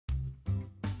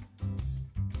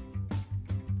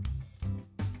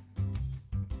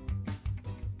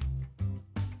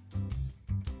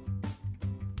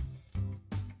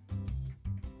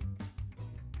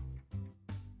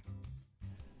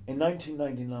In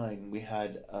 1999, we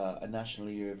had a National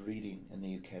Year of Reading in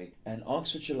the UK, and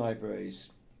Oxfordshire Libraries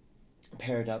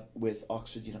paired up with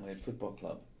Oxford United Football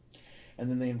Club,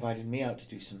 and then they invited me out to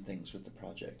do some things with the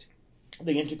project.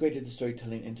 They integrated the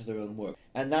storytelling into their own work,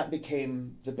 and that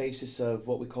became the basis of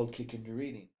what we called Kick Into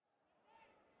Reading.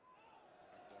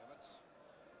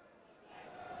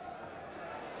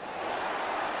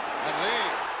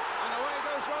 And away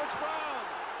goes Rhoades-Brown.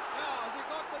 Now, has he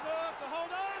got the nerve to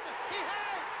hold on? He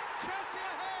has! Chelsea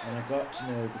ahead! And I got to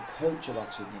know the coach of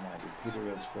Oxford United, Peter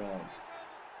Rhoades-Brown.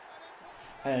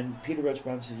 And Peter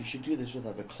Rhoades-Brown said, you should do this with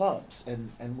other clubs.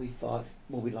 And we thought,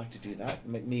 well, we'd like to do that.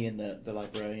 Me and the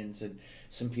librarians and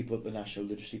some people at the National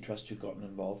Literacy Trust who've gotten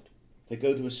involved. They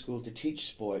go to a school to teach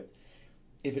sport.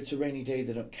 If it's a rainy day,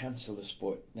 they don't cancel the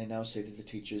sport. They now say to the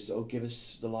teachers, oh, give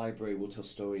us the library, we'll tell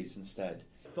stories instead.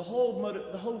 The whole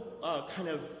kind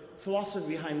of philosophy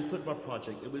behind the football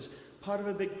project, it was part of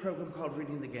a big program called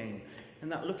Reading the Game,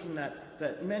 and that looking at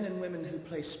that men and women who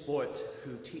play sport,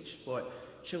 who teach sport,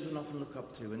 children often look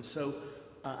up to. And so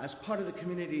as part of the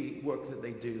community work that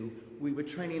they do, we were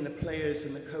training the players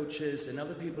and the coaches and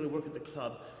other people who work at the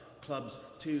clubs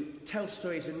to tell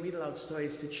stories and read aloud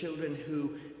stories to children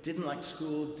who didn't like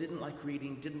school, didn't like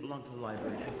reading, didn't belong to the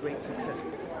library. It had great success.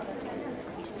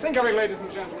 Think of it, ladies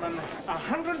and gentlemen,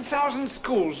 100,000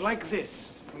 schools like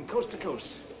this, from coast to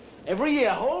coast. Every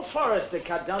year, whole forests are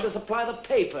cut down to supply the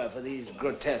paper for these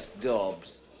grotesque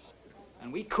daubs.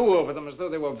 And we coo over them as though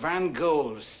they were Van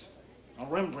Goghs or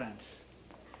Rembrandts.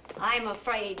 I'm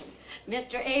afraid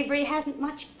Mr. Avery hasn't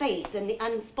much faith in the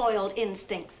unspoiled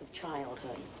instincts of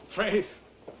childhood. Faith?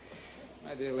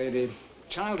 My dear lady,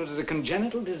 childhood is a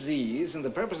congenital disease, and the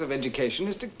purpose of education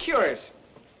is to cure it.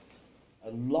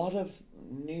 A lot of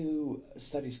new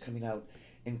studies coming out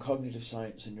in cognitive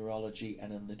science and neurology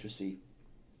and in literacy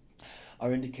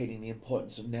are indicating the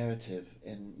importance of narrative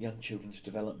in young children's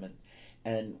development.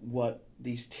 And what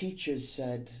these teachers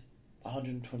said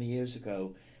 120 years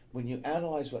ago, when you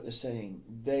analyze what they're saying,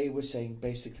 they were saying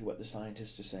basically what the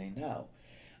scientists are saying now.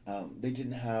 They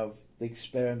didn't have the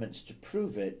experiments to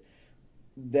prove it.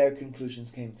 Their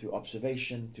conclusions came through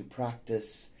observation, through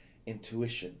practice,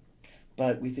 intuition.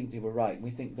 But we think they were right.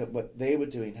 We think that what they were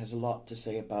doing has a lot to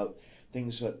say about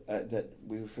things that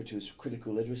we refer to as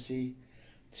critical literacy,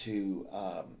 to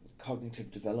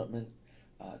cognitive development,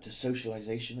 to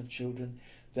socialization of children,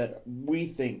 that we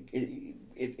think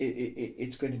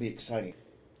it's going to be exciting.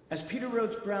 As Peter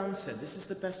Rhoades-Brown said, this is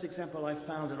the best example I've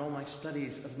found in all my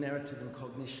studies of narrative and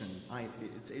cognition.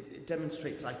 It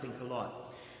demonstrates, I think, a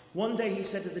lot. One day he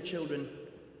said to the children,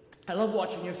 I love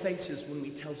watching your faces when we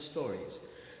tell stories,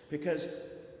 because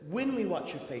when we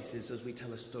watch your faces as we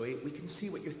tell a story, we can see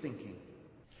what you're thinking.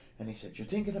 And he said, you're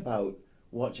thinking about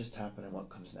what just happened and what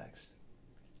comes next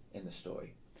in the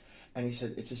story. And he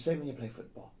said, it's the same when you play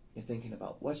football. You're thinking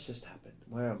about what's just happened.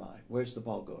 Where am I? Where's the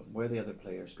ball going? Where are the other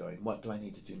players going? What do I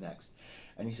need to do next?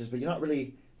 And he says, but you're not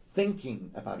really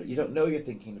thinking about it. You don't know you're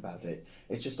thinking about it.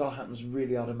 It just all happens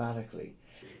really automatically.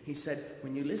 He said,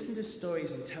 when you listen to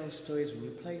stories and tell stories, when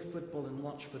you play football and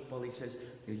watch football, he says,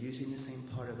 you're using the same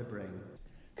part of the brain.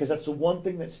 Because that's the one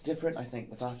thing that's different, I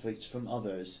think, with athletes from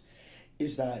others,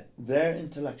 is that their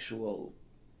intellectual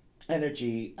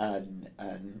energy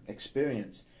and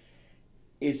experience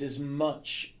is as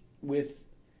much with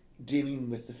dealing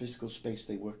with the physical space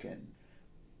they work in.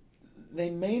 They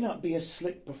may not be a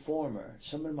slick performer.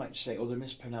 Someone might say, oh, they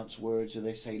mispronounce words, or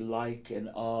they say like and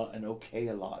and okay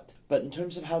a lot. But in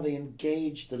terms of how they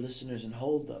engage the listeners and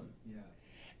hold them,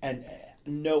 and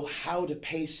know how to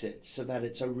pace it so that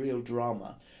it's a real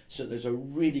drama, so there's a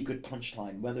really good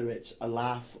punchline, whether it's a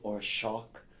laugh or a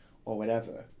shock or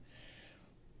whatever.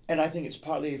 And I think it's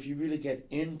partly if you really get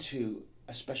into,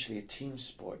 especially a team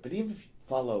sport, but even if you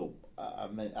follow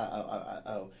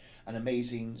an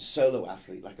amazing solo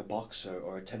athlete like a boxer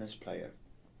or a tennis player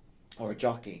or a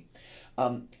jockey,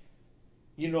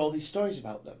 you know all these stories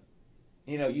about them.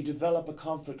 You know, you develop a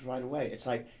conflict right away. It's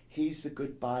like, he's the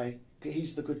good guy,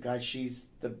 she's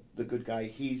the good guy,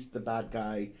 he's the bad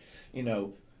guy, you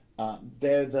know,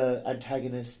 they're the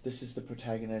antagonist, this is the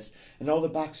protagonist, and all the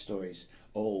backstories.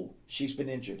 Oh, she's been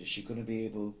injured, is she going to be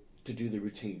able to do the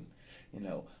routine? You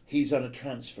know, he's on a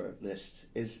transfer list.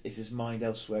 Is his mind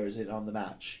elsewhere? Is it on the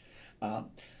match?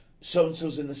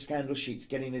 So-and-so's in the scandal sheets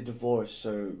getting a divorce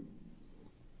or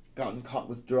gotten caught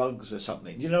with drugs or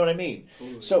something. You know what I mean?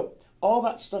 Totally. So all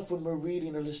that stuff when we're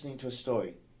reading or listening to a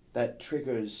story that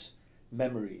triggers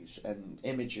memories and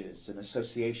images and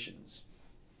associations.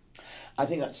 I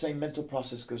think that same mental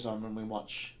process goes on when we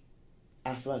watch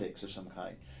athletics of some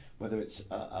kind, whether it's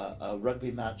a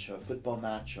rugby match or a football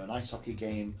match or an ice hockey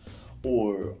game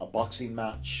or a boxing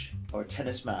match or a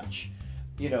tennis match,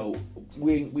 you know,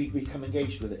 we become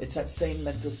engaged with it. It's that same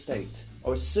mental state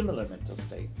or a similar mental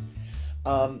state.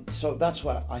 So that's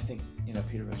why I think, you know,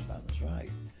 Peter Rhoades-Brown was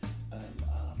right.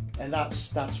 And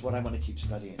that's what I want to keep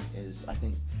studying. Is I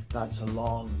think that's a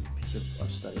long piece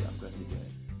of study I'm going to be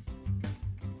doing.